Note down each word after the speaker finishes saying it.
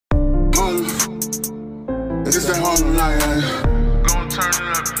that Harlem light. Gon' turn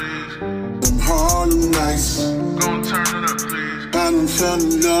it up, please. Them Harlem nights. Gon' turn it up, please. I done fell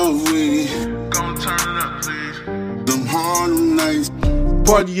in love with it. Gon' turn it up, please. Them Harlem nights.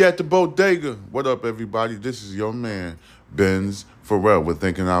 Party at the bodega. What up, everybody? This is your man, Benz Pharrell with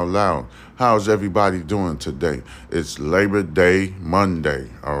Thinking Out Loud. How's everybody doing today? It's Labor Day Monday,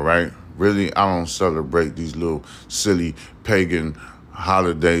 all right? Really, I don't celebrate these little silly pagan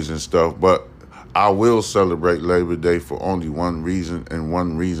holidays and stuff, but I will celebrate Labor Day for only one reason and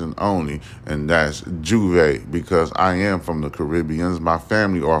one reason only, and that's Juve, because I am from the Caribbeans. My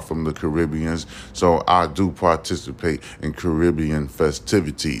family are from the Caribbeans, so I do participate in Caribbean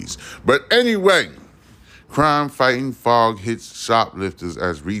festivities. But anyway, crime-fighting fog hits shoplifters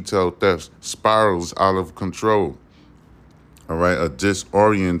as retail theft spirals out of control. All right, a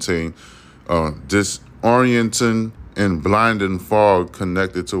disorienting and blinding fog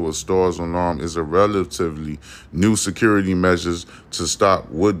connected to a store's alarm is a relatively new security measures to stop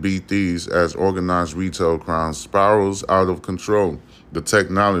would-be thieves as organized retail crime spirals out of control. The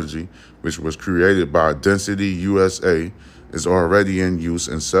technology, which was created by Density USA, is already in use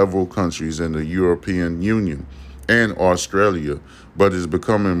in several countries in the European Union and Australia, but is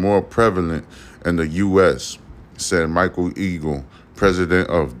becoming more prevalent in the U.S., said Michael Eagle, president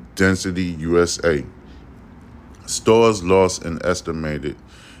of Density USA. Stores lost an estimated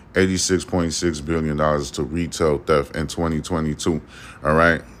 $86.6 billion to retail theft in 2022. All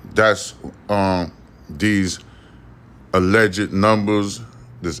right. That's these alleged numbers,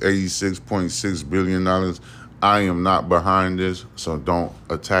 this $86.6 billion. I am not behind this, so don't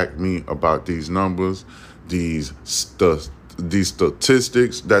attack me about these numbers. These statistics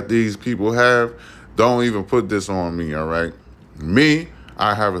that these people have, don't even put this on me, all right? Me,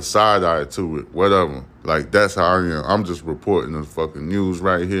 I have a side eye to it, whatever. Like, that's how I am. I'm just reporting the fucking news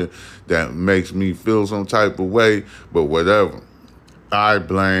right here that makes me feel some type of way, but whatever. I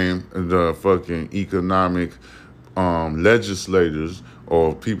blame the fucking economic legislators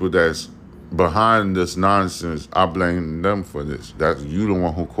or people that's behind this nonsense. I blame them for this. That's you the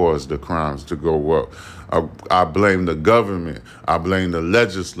one who caused the crimes to go up. I blame the government. I blame the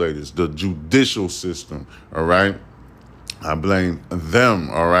legislators, the judicial system, all right? I blame them,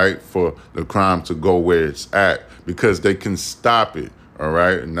 all right, for the crime to go where it's at because they can stop it, all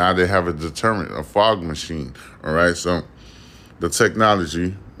right? Now they have a deterrent, a fog machine, all right? So the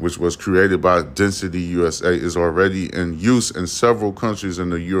technology, which was created by Density USA, is already in use in several countries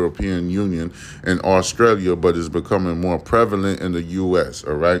in the European Union and Australia, but is becoming more prevalent in the U.S.,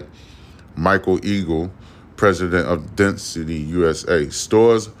 all right? Michael Eagle, president of Density USA.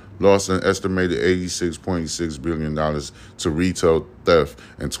 Stores lost an estimated $86.6 billion to retail theft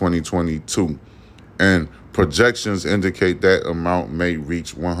in 2022, and projections indicate that amount may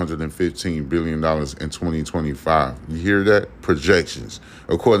reach $115 billion in 2025. You hear that? Projections,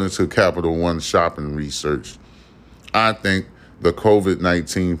 according to Capital One shopping research. I think the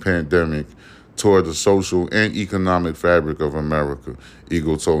COVID-19 pandemic tore the social and economic fabric of America,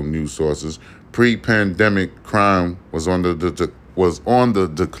 Eagle told news sources. Pre-pandemic crime was on the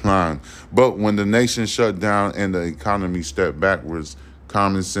decline, but when the nation shut down and the economy stepped backwards,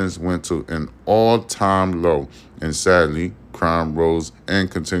 common sense went to an all-time low, and sadly, crime rose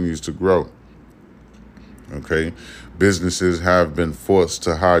and continues to grow. Okay, businesses have been forced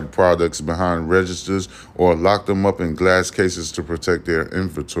to hide products behind registers or lock them up in glass cases to protect their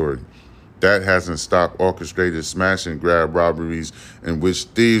inventory. That hasn't stopped orchestrated smash and grab robberies in which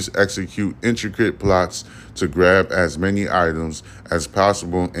thieves execute intricate plots to grab as many items as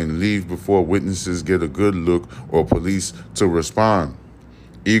possible and leave before witnesses get a good look or police to respond.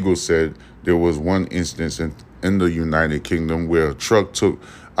 Eagle said there was one instance in the United Kingdom where a truck took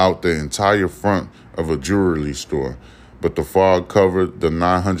out the entire front of a jewelry store, but the fog covered the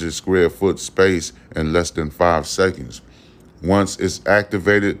 900 square foot space in less than 5 seconds. Once it's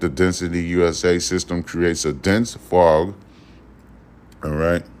activated, the Density USA system creates a dense fog, all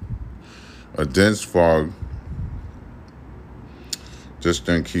right? A dense fog, just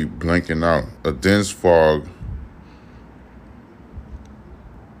then keep blinking out. A dense fog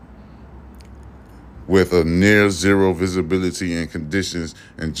with a near zero visibility and conditions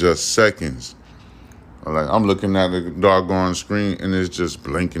in just seconds. Like, I'm looking at the doggone screen and it's just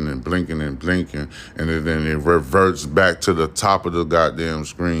blinking and blinking and blinking, and then it reverts back to the top of the goddamn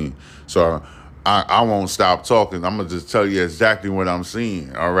screen. So I won't stop talking. I'm gonna just tell you exactly what I'm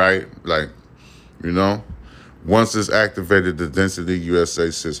seeing. All right, like, you know, once it's activated, the Density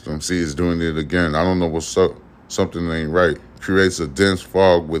USA system. See, it's doing it again. I don't know what's up. Something ain't right. creates a dense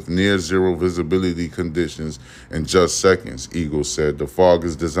fog with near zero visibility conditions in just seconds, Eagle said. The fog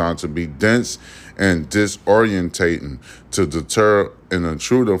is designed to be dense and disorientating to deter an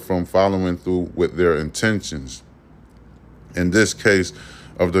intruder from following through with their intentions. In this case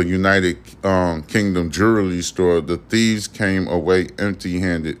of the United Kingdom jewelry store, the thieves came away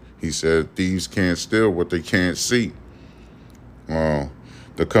empty-handed. He said, thieves can't steal what they can't see.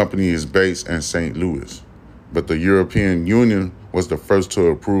 The company is based in St. Louis, but the European Union was the first to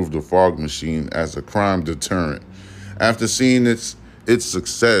approve the fog machine as a crime deterrent. After seeing its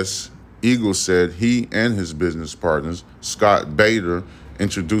success, Eagle said he and his business partners, Scott Bader,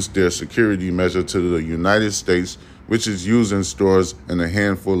 introduced their security measure to the United States, which is used in stores in a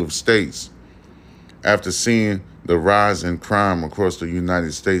handful of states. After seeing the rise in crime across the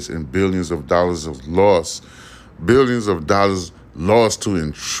United States and billions of dollars lost to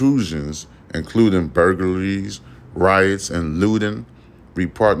intrusions, including burglaries, riots, and looting, we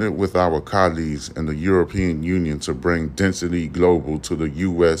partnered with our colleagues in the European Union to bring Density Global to the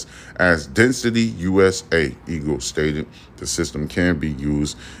U.S. as Density USA, Eagle stated. The system can be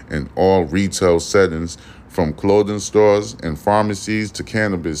used in all retail settings, from clothing stores and pharmacies to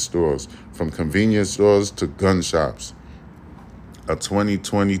cannabis stores, from convenience stores to gun shops. A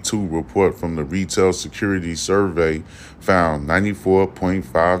 2022 report from the Retail Security Survey found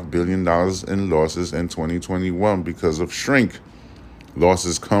 $94.5 billion in losses in 2021 because of shrink.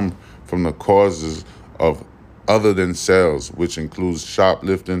 Losses come from the causes of other than sales, which includes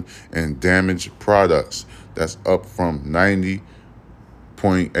shoplifting and damaged products. That's up from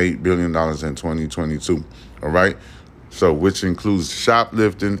 $90.8 billion in 2022. All right. So, which includes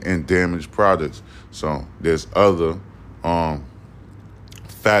shoplifting and damaged products. So there's other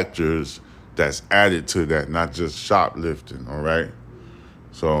factors that's added to that, not just shoplifting. All right.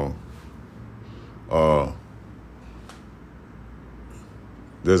 So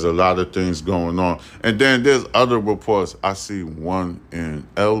there's a lot of things going on. And then there's other reports. I see one in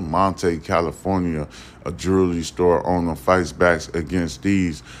El Monte, California. A jewelry store owner fights back against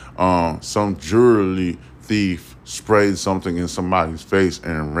these. Some jewelry thief sprayed something in somebody's face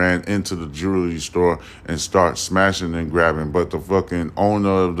and ran into the jewelry store and started smashing and grabbing. But the fucking owner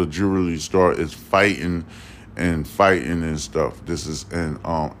of the jewelry store is fighting and stuff. This is in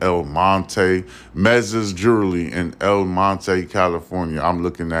El Monte, Mez's Jewelry in El Monte, California. I'm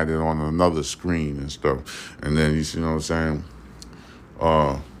looking at it on another screen and stuff. And then you see what I'm saying?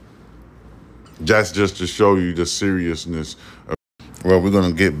 That's just to show you the seriousness of. Well, we're going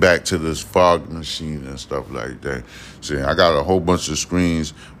to get back to this fog machine and stuff like that. See, I got a whole bunch of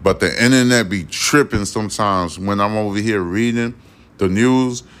screens, but the internet be tripping sometimes when I'm over here reading the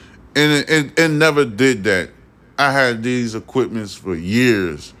news, and it never did that. I had these equipments for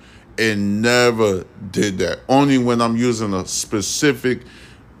years. It never did that. Only when I'm using a specific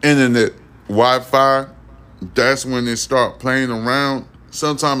internet Wi-Fi, that's when they start playing around.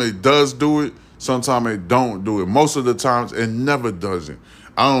 Sometimes it does do it. Sometimes it don't do it. Most of the times it never does it.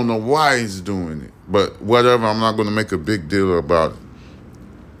 I don't know why he's doing it, but whatever. I'm not going to make a big deal about it.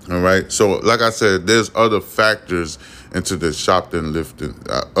 All right. So, like I said, there's other factors into the shoplifting,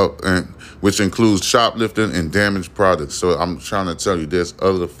 which includes shoplifting and damaged products. So I'm trying to tell you, there's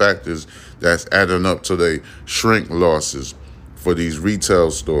other factors that's adding up to the shrink losses for these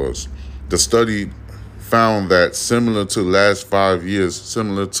retail stores. The study found that similar to the last 5 years,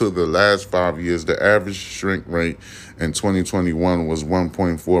 the average shrink rate in 2021 was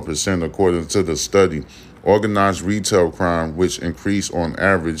 1.4%, according to the study. Organized retail crime, which increased on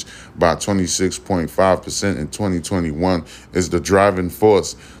average by 26.5% in 2021, is the driving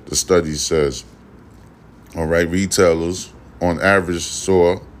force, the study says. All right, retailers on average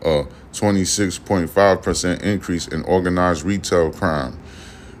saw a 26.5% increase in organized retail crime,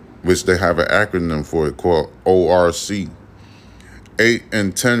 which they have an acronym for it called ORC. 8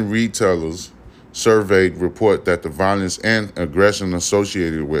 in 10 retailers surveyed report that the violence and aggression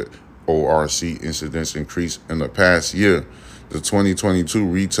associated with ORC incidents increased in the past year. The 2022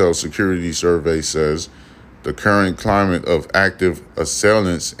 Retail Security Survey says the current climate of active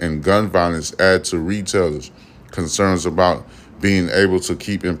assailants and gun violence add to retailers' concerns about being able to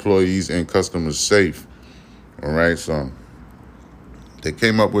keep employees and customers safe. All right, so they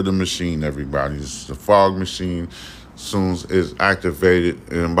came up with a machine, everybody. It's a fog machine. As soon as it's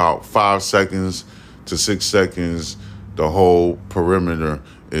activated, in about 5 seconds to 6 seconds, the whole perimeter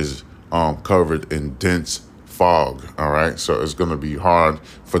is covered in dense fog. All right, so it's going to be hard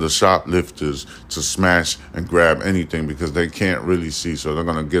for the shoplifters to smash and grab anything because they can't really see. So they're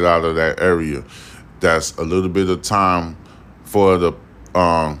going to get out of that area. That's a little bit of time for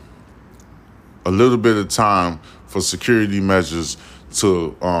for security measures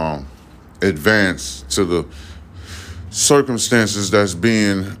to advance to the circumstances that's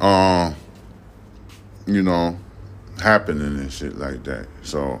being, happening and shit like that.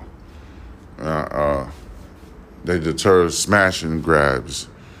 So they deter smash and grabs.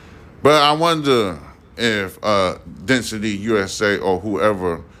 But I wonder if Density USA or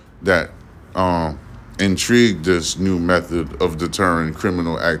whoever that intrigued this new method of deterring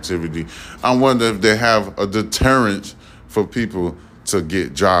criminal activity, I wonder if they have a deterrent for people to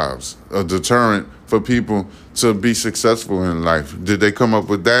get jobs, a deterrent for people to be successful in life. Did they come up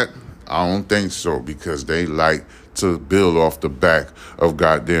with that? I don't think so, because they like to build off the back of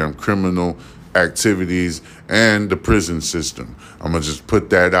goddamn criminal activities and the prison system. I'm going to just put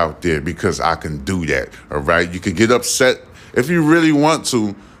that out there because I can do that, all right? You can get upset if you really want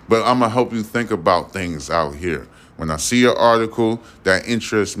to, but I'm going to help you think about things out here. When I see an article that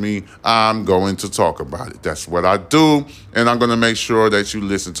interests me, I'm going to talk about it. That's what I do, and I'm going to make sure that you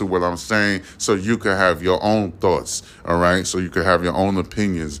listen to what I'm saying so you can have your own thoughts, all right? So you can have your own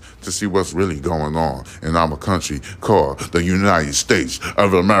opinions to see what's really going on in our country called the United States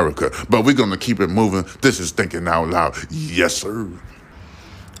of America. But we're going to keep it moving. This is Thinking Out Loud. Yes, sir.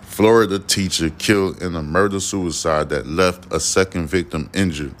 Florida teacher killed in a murder-suicide that left a second victim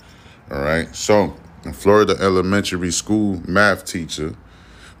injured, all right? So a Florida elementary school math teacher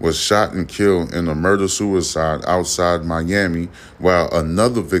was shot and killed in a murder-suicide outside Miami, while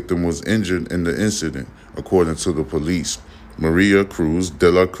another victim was injured in the incident, according to the police. Maria Cruz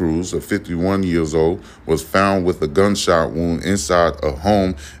de la Cruz, of 51 years old, was found with a gunshot wound inside a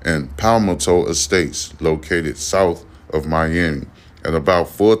home in Palmetto Estates, located south of Miami. At about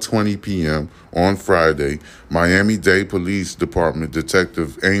 4:20 p.m. on Friday, Miami-Dade Police Department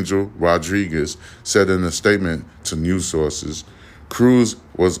Detective Angel Rodriguez said in a statement to news sources, Cruz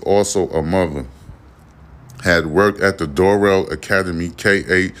was also a mother, had worked at the Dorrell Academy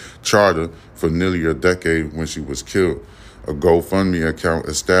K-8 charter for nearly a decade when she was killed. A GoFundMe account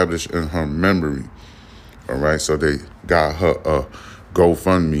established in her memory. All right, so they got her a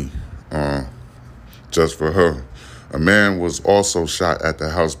GoFundMe just for her. A man was also shot at the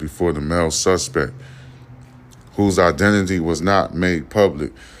house before the male suspect, whose identity was not made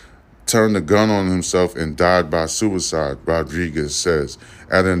public, turned the gun on himself and died by suicide, Rodriguez says,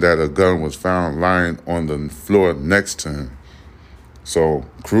 adding that a gun was found lying on the floor next to him. So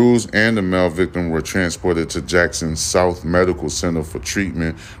Cruz and the male victim were transported to Jackson South Medical Center for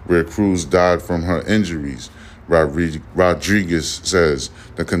treatment, where Cruz died from her injuries. Rodriguez says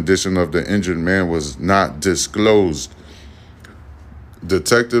the condition of the injured man was not disclosed.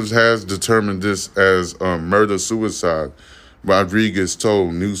 Detectives has determined this as a murder-suicide. Rodriguez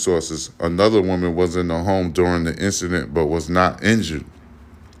told news sources another woman was in the home during the incident but was not injured.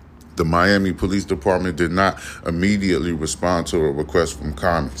 The Miami Police Department did not immediately respond to a request from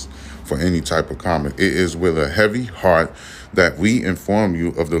comments for any type of comment. It is with a heavy heart that we inform you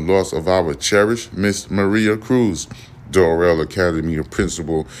of the loss of our cherished Miss Maria Cruz, Dorrell Academy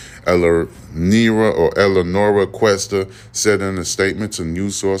Principal Eleonora Cuesta said in a statement to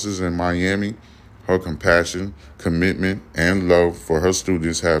news sources in Miami. Her compassion, commitment, and love for her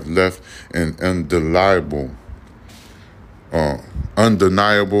students have left an undeniable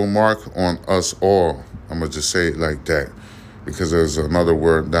mark on us all. I'm going to just say it like that because there's another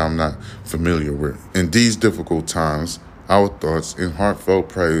word that I'm not familiar with. In these difficult times, our thoughts and heartfelt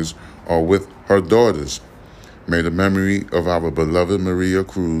prayers are with her daughters. May the memory of our beloved Maria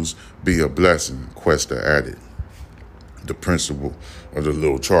Cruz be a blessing, Cuesta added, the principal of the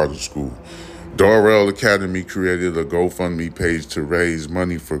little charter school. Dorrell Academy created a GoFundMe page to raise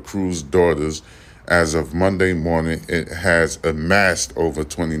money for Cruz's daughters. As of Monday morning, it has amassed over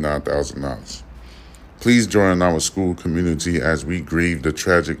 $29,000. Please join our school community as we grieve the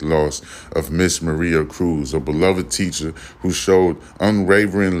tragic loss of Miss Maria Cruz, a beloved teacher who showed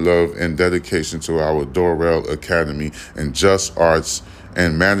unwavering love and dedication to our Dorrell Academy and Just Arts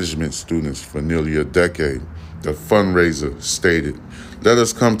and Management students for nearly a decade. The fundraiser stated, "Let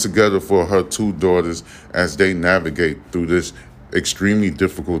us come together for her two daughters as they navigate through this extremely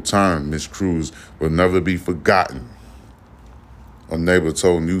difficult time. Miss Cruz will never be forgotten." A neighbor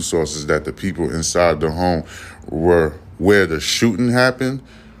told news sources that the people inside the home where the shooting happened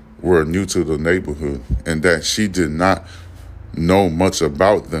were new to the neighborhood and that she did not know much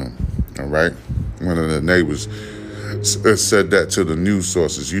about them. All right. One of the neighbors said that to the news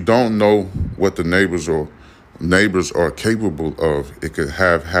sources. You don't know what the neighbors are capable of. It could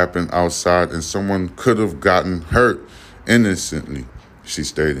have happened outside and someone could have gotten hurt innocently, she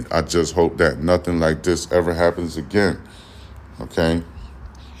stated. I just hope that nothing like this ever happens again. Okay.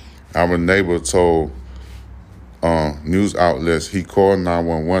 Our neighbor told news outlets, he called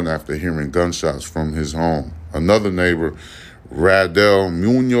 911 after hearing gunshots from his home. Another neighbor, Radel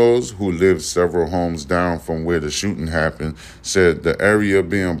Munoz, who lived several homes down from where the shooting happened, said the area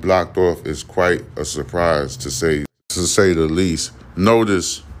being blocked off is quite a surprise, to say the least.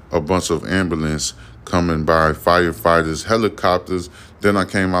 Noticed a bunch of ambulance coming by, firefighters, helicopters. Then I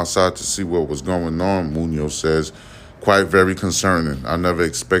came outside to see what was going on, Munoz says. Quite very concerning. I never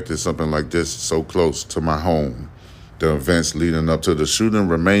expected something like this so close to my home. The events leading up to the shooting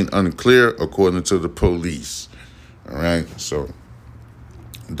remain unclear, according to the police. All right, so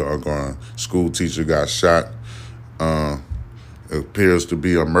doggone school teacher got shot. It appears to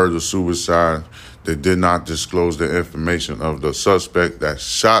be a murder-suicide. They did not disclose the information of the suspect that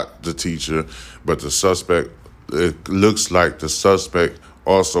shot the teacher, but it looks like the suspect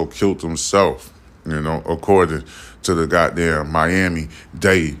also killed himself, according to the goddamn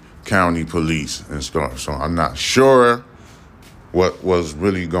Miami-Dade County Police and stuff. So I'm not sure what was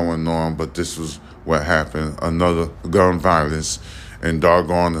really going on, but this was what happened. Another gun violence and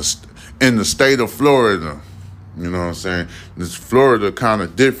in the state of Florida. You know what I'm saying? This Florida kind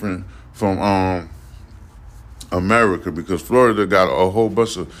of different from America, because Florida got a whole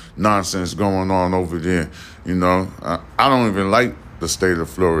bunch of nonsense going on over there. I don't even like the state of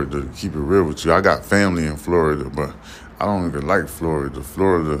Florida, to keep it real with you. I got family in Florida, but I don't even like Florida.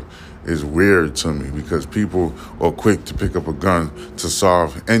 Florida is weird to me because people are quick to pick up a gun to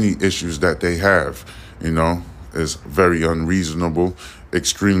solve any issues that they have. It's very unreasonable,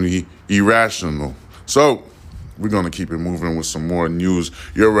 extremely irrational. So we're going to keep it moving with some more news.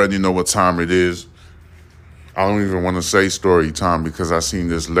 You already know what time it is. I don't even want to say story time because I seen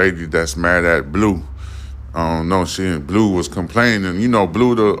this lady that's mad at Blue. Blue was complaining.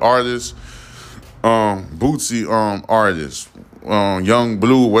 Blue the artist, Bootsy artist, Young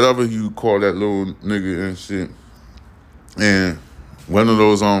Blue, whatever you call that little nigga and shit. And one of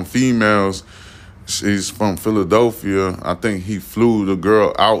those females, she's from Philadelphia. I think he flew the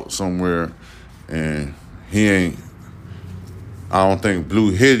girl out somewhere, and I don't think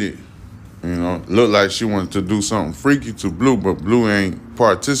Blue hit it. Looked like she wanted to do something freaky to Blue, but Blue ain't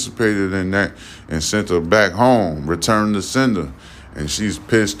participated in that and sent her back home, returned the sender. And she's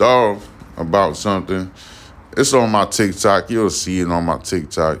pissed off about something. It's on my TikTok. You'll see it on my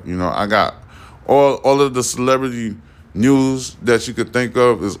TikTok. I got all of the celebrity news that you could think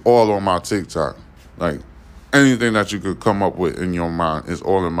of is all on my TikTok. Like anything that you could come up with in your mind is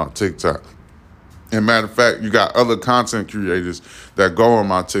all in my TikTok. And matter of fact, you got other content creators that go on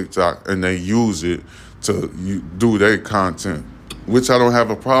my TikTok and they use it to do their content, which I don't have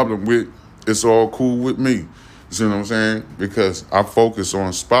a problem with. It's all cool with me. You see what I'm saying? Because I focus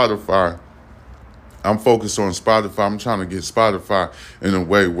on Spotify. I'm trying to get Spotify in a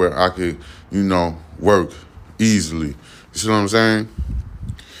way where I could, work easily. You see what I'm saying?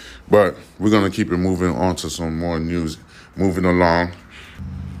 But we're going to keep it moving on to some more news. Moving along.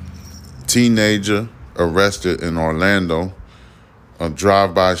 Teenager arrested in Orlando. A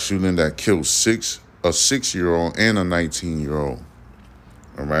drive-by shooting that killed a 6-year-old and a 19-year-old.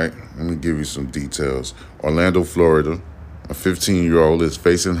 All right, let me give you some details. Orlando, Florida. A 15-year-old is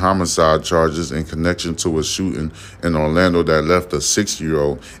facing homicide charges in connection to a shooting in Orlando that left a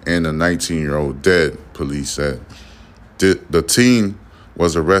 6-year-old and a 19-year-old dead, police said. The teen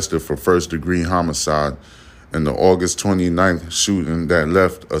was arrested for first-degree homicide in the August 29th shooting that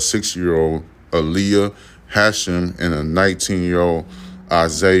left a 6-year-old Aaliyah Hashim and a 19-year-old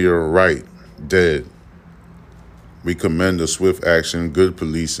Isaiah Wright dead. We commend the swift action, good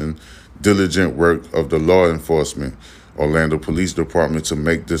policing, diligent work of the law enforcement, Orlando Police Department to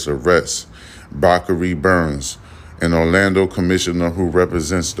make this arrest. Bakari Burns, an Orlando commissioner who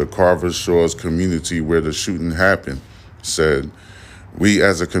represents the Carver Shores community where the shooting happened, said, "We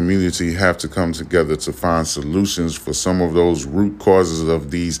as a community have to come together to find solutions for some of those root causes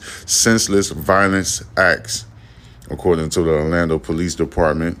of these senseless violence acts." According to the Orlando Police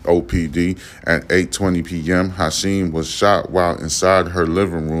Department, OPD, at 8:20 p.m., Hashim was shot while inside her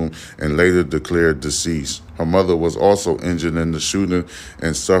living room and later declared deceased. Her mother was also injured in the shooting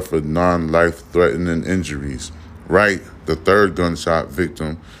and suffered non-life-threatening injuries. Wright, the third gunshot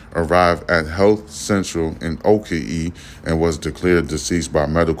victim, arrived at Health Central in Oakey and was declared deceased by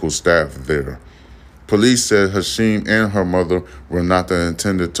medical staff there. Police said Hashim and her mother were not the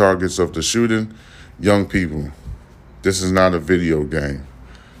intended targets of the shooting. Young people, this is not a video game.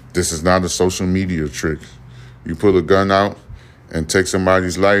 This is not a social media trick. You pull a gun out and take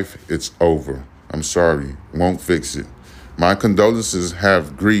somebody's life, it's over. I'm sorry, won't fix it. My condolences.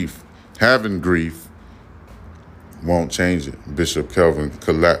 Having grief won't change it. Bishop Kelvin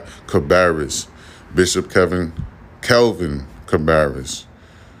Cabarrus. Bishop Kevin Kelvin Cabarrus,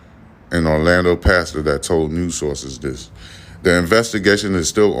 an Orlando pastor that told news sources this. The investigation is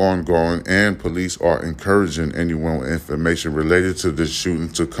still ongoing, and police are encouraging anyone with information related to this shooting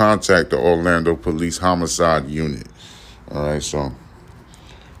to contact the Orlando Police Homicide Unit. All right, so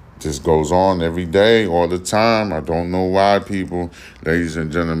this goes on every day, all the time. I don't know why, people. Ladies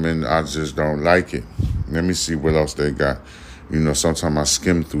and gentlemen, I just don't like it. Let me see what else they got. Sometimes I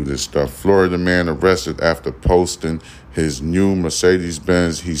skim through this stuff. Florida man arrested after posting his new Mercedes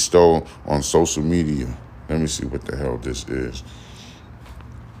Benz he stole on social media. Let me see what the hell this is.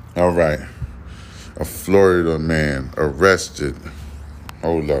 All right. A Florida man arrested.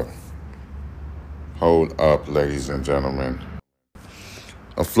 Hold up, ladies and gentlemen.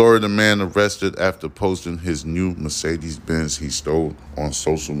 A Florida man arrested after posting his new Mercedes Benz he stole on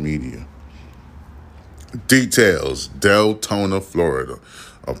social media. Details: Deltona, Florida.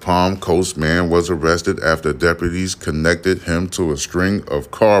 A Palm Coast man was arrested after deputies connected him to a string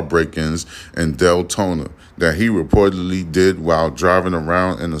of car break-ins in Deltona that he reportedly did while driving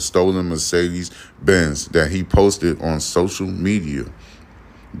around in a stolen Mercedes Benz that he posted on social media.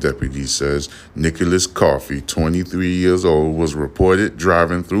 Deputy says Nicholas Coffey, 23 years old, was reported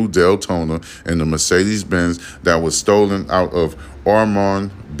driving through Deltona in a Mercedes Benz that was stolen out of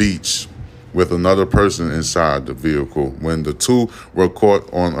Ormond Beach with another person inside the vehicle when the two were caught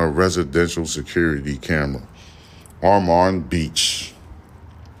on a residential security camera. Ormond Beach.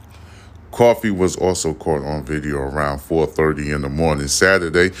 Coffey was also caught on video around 4:30 in the morning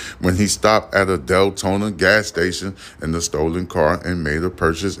Saturday when he stopped at a Deltona gas station in the stolen car and made a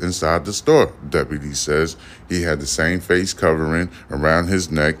purchase inside the store. Deputy says he had the same face covering around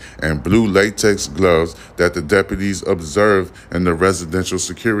his neck and blue latex gloves that the deputies observed in the residential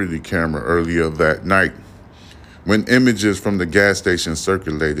security camera earlier that night. When images from the gas station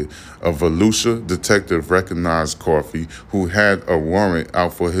circulated, a Volusia detective recognized Coffey, who had a warrant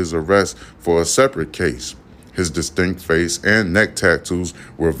out for his arrest for a separate case. His distinct face and neck tattoos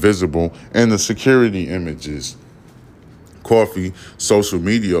were visible in the security images. Coffey's social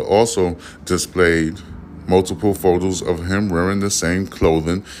media also displayed multiple photos of him wearing the same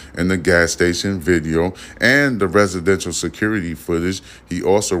clothing in the gas station video and the residential security footage he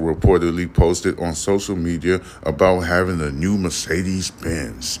also reportedly posted on social media about having a new Mercedes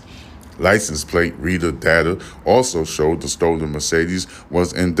Benz. License plate reader data also showed the stolen Mercedes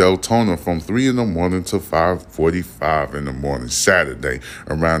was in Deltona from 3 in the morning to 5:45 in the morning Saturday,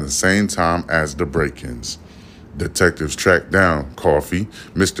 around the same time as the break-ins. Detectives tracked down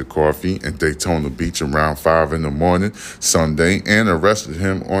Mr. Coffey, in Daytona Beach around 5 in the morning Sunday and arrested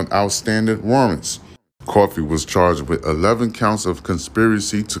him on outstanding warrants. Coffey was charged with 11 counts of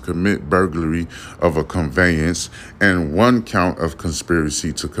conspiracy to commit burglary of a conveyance and 1 count of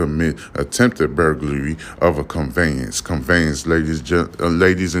conspiracy to commit attempted burglary of a conveyance. Conveyance,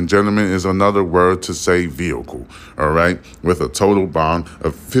 ladies and gentlemen, is another word to say vehicle, all right, with a total bond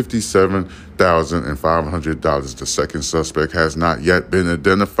of $57,500. The second suspect has not yet been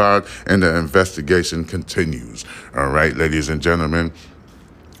identified, and the investigation continues. All right, ladies and gentlemen.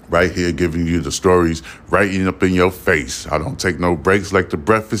 Right here giving you the stories right up in your face. I don't take no breaks like the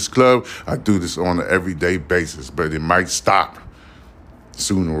Breakfast Club. I do this on an everyday basis, but it might stop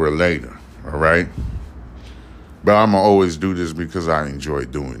sooner or later, all right? But I'm going to always do this because I enjoy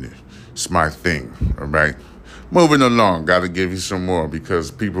doing it. It's my thing, all right? Moving along, got to give you some more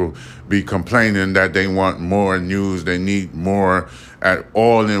because people be complaining that they want more news. They need more at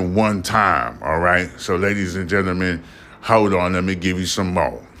all in one time, all right? So, ladies and gentlemen, hold on. Let me give you some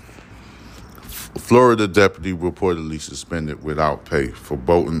more. Florida deputy reportedly suspended without pay for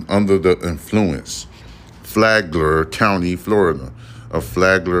boating under the influence. Flagler County, Florida. A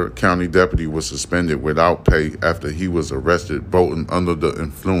Flagler County deputy was suspended without pay after he was arrested boating under the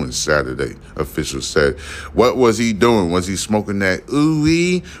influence Saturday, officials said. What was he doing? Was he smoking that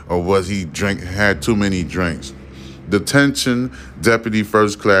ooh-wee, or was he had too many drinks? Detention Deputy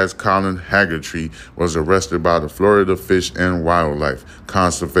First Class Colin Haggerty was arrested by the Florida Fish and Wildlife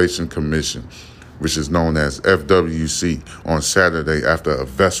Conservation Commission, which is known as FWC, on Saturday after a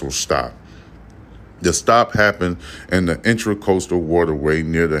vessel stop. The stop happened in the Intracoastal Waterway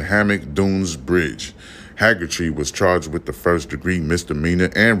near the Hammock Dunes Bridge. Haggerty was charged with the first-degree misdemeanor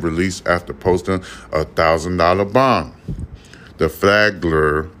and released after posting a $1,000 bond. The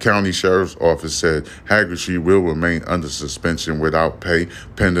Flagler County Sheriff's Office said Haggerty will remain under suspension without pay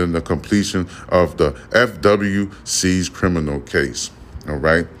pending the completion of the FWC's criminal case. All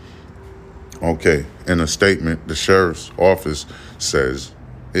right? Okay, in a statement, the Sheriff's Office says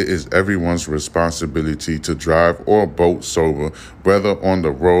It is everyone's responsibility to drive or boat sober, whether on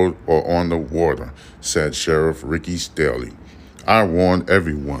the road or on the water, said Sheriff Ricky Staley. I warned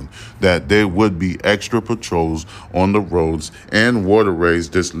everyone that there would be extra patrols on the roads and waterways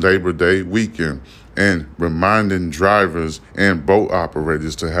this Labor Day weekend, and reminding drivers and boat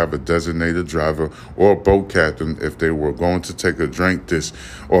operators to have a designated driver or boat captain if they were going to take a drink this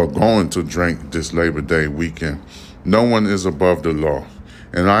Labor Day weekend. No one is above the law,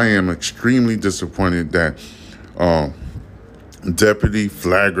 and I am extremely disappointed that Deputy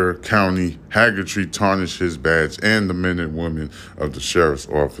Flagler County Haggerty tarnished his badge and the men and women of the sheriff's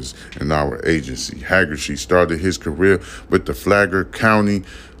office in our agency. Haggerty started his career with the Flagler County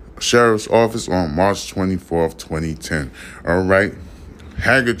Sheriff's Office on March 24th, 2010. All right,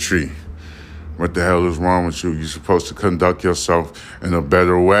 Haggerty, what the hell is wrong with you? You're supposed to conduct yourself in a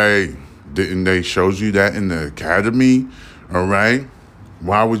better way. Didn't they show you that in the academy? All right.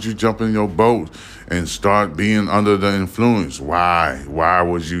 Why would you jump in your boat and start being under the influence? Why? Why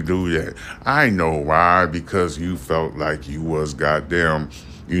would you do that? I know why. Because you felt like you was goddamn,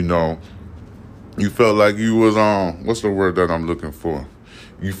 you felt like you was what's the word that I'm looking for?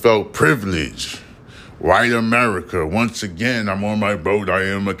 You felt privileged. White America. Once again, I'm on my boat. I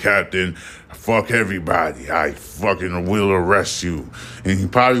am a captain. Fuck everybody. I fucking will arrest you. And he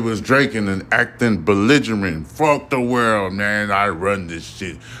probably was drinking and acting belligerent. Fuck the world, man. I run this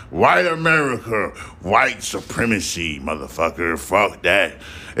shit. White America. White supremacy, motherfucker. Fuck that.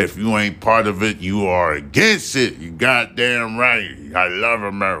 If you ain't part of it, you are against it. You goddamn right. I love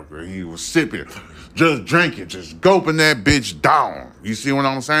America. He was sipping, just drinking, just gulping that bitch down. You see what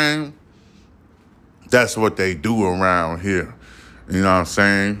I'm saying? That's what they do around here. You know what I'm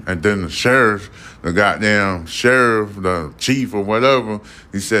saying? And then the goddamn sheriff, the chief or whatever,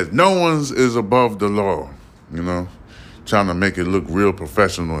 he says, no one's is above the law, trying to make it look real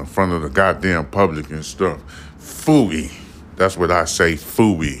professional in front of the goddamn public and stuff. Phooey. That's what I say,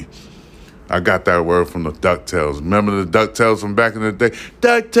 phooey. I got that word from the DuckTales. Remember the DuckTales from back in the day?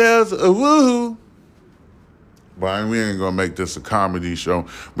 DuckTales, woohoo. But we ain't gonna make this a comedy show.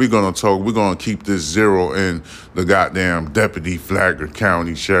 We're gonna keep this zero in the goddamn Deputy Flagler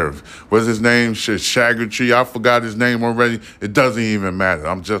County Sheriff. What's his name? Shaggerty. I forgot his name already. It doesn't even matter.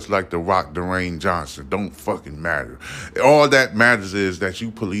 I'm just like the Rock Dwayne Johnson. Don't fucking matter. All that matters is that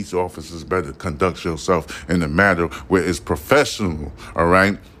you police officers better conduct yourself in a matter where it's professional, all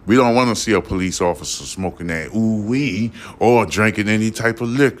right? We don't want to see a police officer smoking that ooh-wee or drinking any type of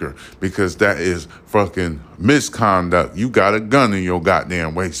liquor, because that is fucking misconduct. You got a gun in your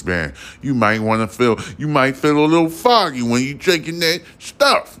goddamn waistband. You might feel a little foggy when you drinking that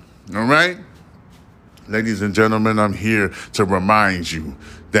stuff, all right? Ladies and gentlemen, I'm here to remind you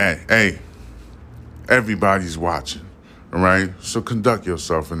that, hey, everybody's watching, all right? So conduct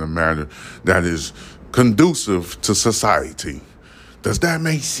yourself in a manner that is conducive to society. Does that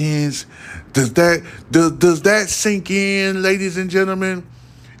make sense? Does that sink in, ladies and gentlemen?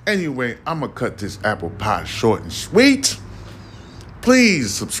 Anyway, I'm going to cut this apple pie short and sweet.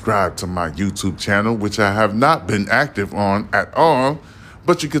 Please subscribe to my YouTube channel, which I have not been active on at all.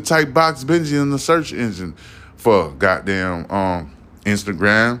 But you could type Box Benji in the search engine for goddamn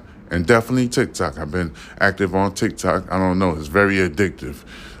Instagram and definitely TikTok. I've been active on TikTok. I don't know. It's very addictive.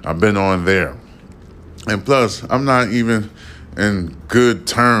 I've been on there. And plus, I'm not even in good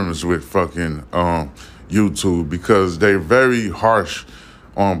terms with fucking YouTube, because they're very harsh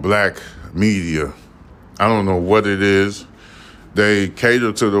on black media. I don't know what it is. They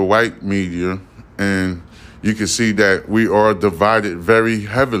cater to the white media, and you can see that we are divided very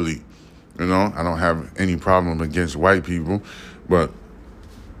heavily. I don't have any problem against white people, but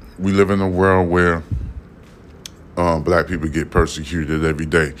we live in a world where black people get persecuted every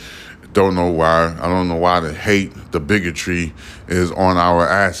day. Don't know why. I don't know why the hate, the bigotry is on our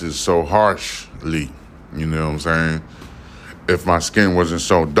asses so harshly. You know what I'm saying? If my skin wasn't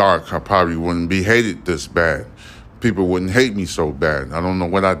so dark, I probably wouldn't be hated this bad. People wouldn't hate me so bad. I don't know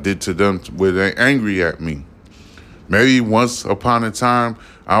what I did to them where they're angry at me. Maybe once upon a time,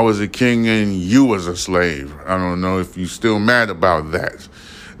 I was a king and you was a slave. I don't know if you still mad about that.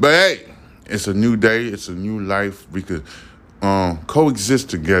 But hey, it's a new day. It's a new life. We could coexist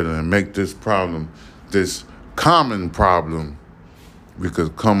together and make this problem, this common problem, we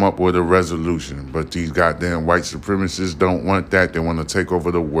could come up with a resolution. But these goddamn white supremacists don't want that. They want to take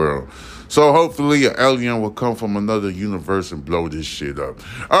over the world. So hopefully an alien will come from another universe and blow this shit up.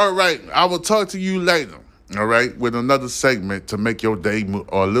 All right, I will talk to you later. All right, with another segment to make your day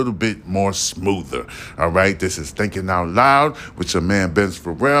a little bit more smoother. All right, this is Thinking Out Loud with your man, Ben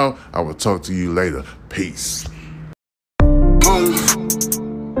Farrell. I will talk to you later. Peace.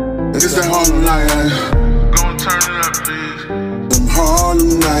 It's that Harlem night. Gon' turn it up, please. Them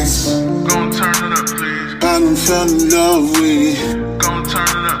Harlem nights. Gon' turn it up, please. I done fell in love with it. Gon' turn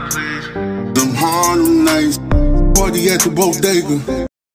it up, please. Them Harlem nights. Party at the bodega.